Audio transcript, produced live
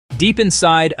Deep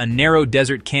inside a narrow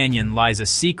desert canyon lies a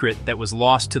secret that was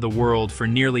lost to the world for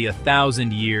nearly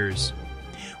 1,000 years.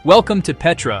 Welcome to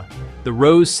Petra, the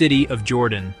Rose City of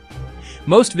Jordan.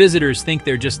 Most visitors think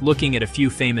they're just looking at a few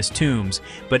famous tombs,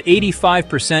 but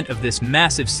 85% of this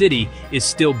massive city is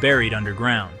still buried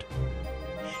underground.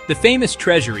 The famous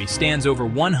Treasury stands over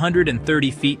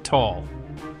 130 feet tall.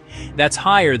 That's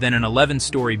higher than an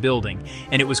 11-story building,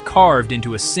 and it was carved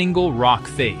into a single rock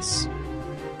face.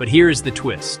 But here's the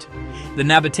twist. The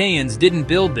Nabataeans didn't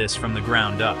build this from the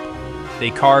ground up.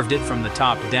 They carved it from the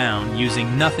top down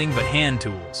using nothing but hand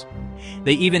tools.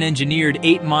 They even engineered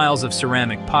 8 miles of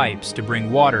ceramic pipes to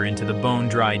bring water into the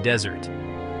bone-dry desert.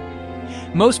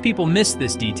 Most people miss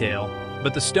this detail,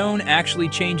 but the stone actually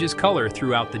changes color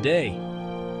throughout the day.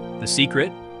 The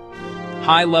secret?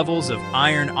 High levels of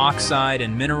iron oxide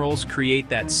and minerals create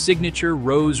that signature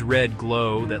rose-red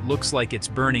glow that looks like it's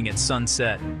burning at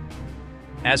sunset.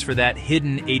 As for that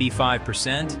hidden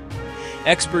 85%,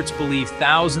 experts believe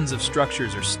thousands of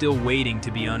structures are still waiting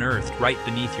to be unearthed right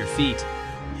beneath your feet.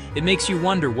 It makes you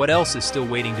wonder what else is still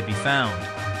waiting to be found,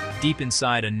 deep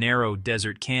inside a narrow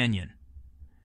desert canyon.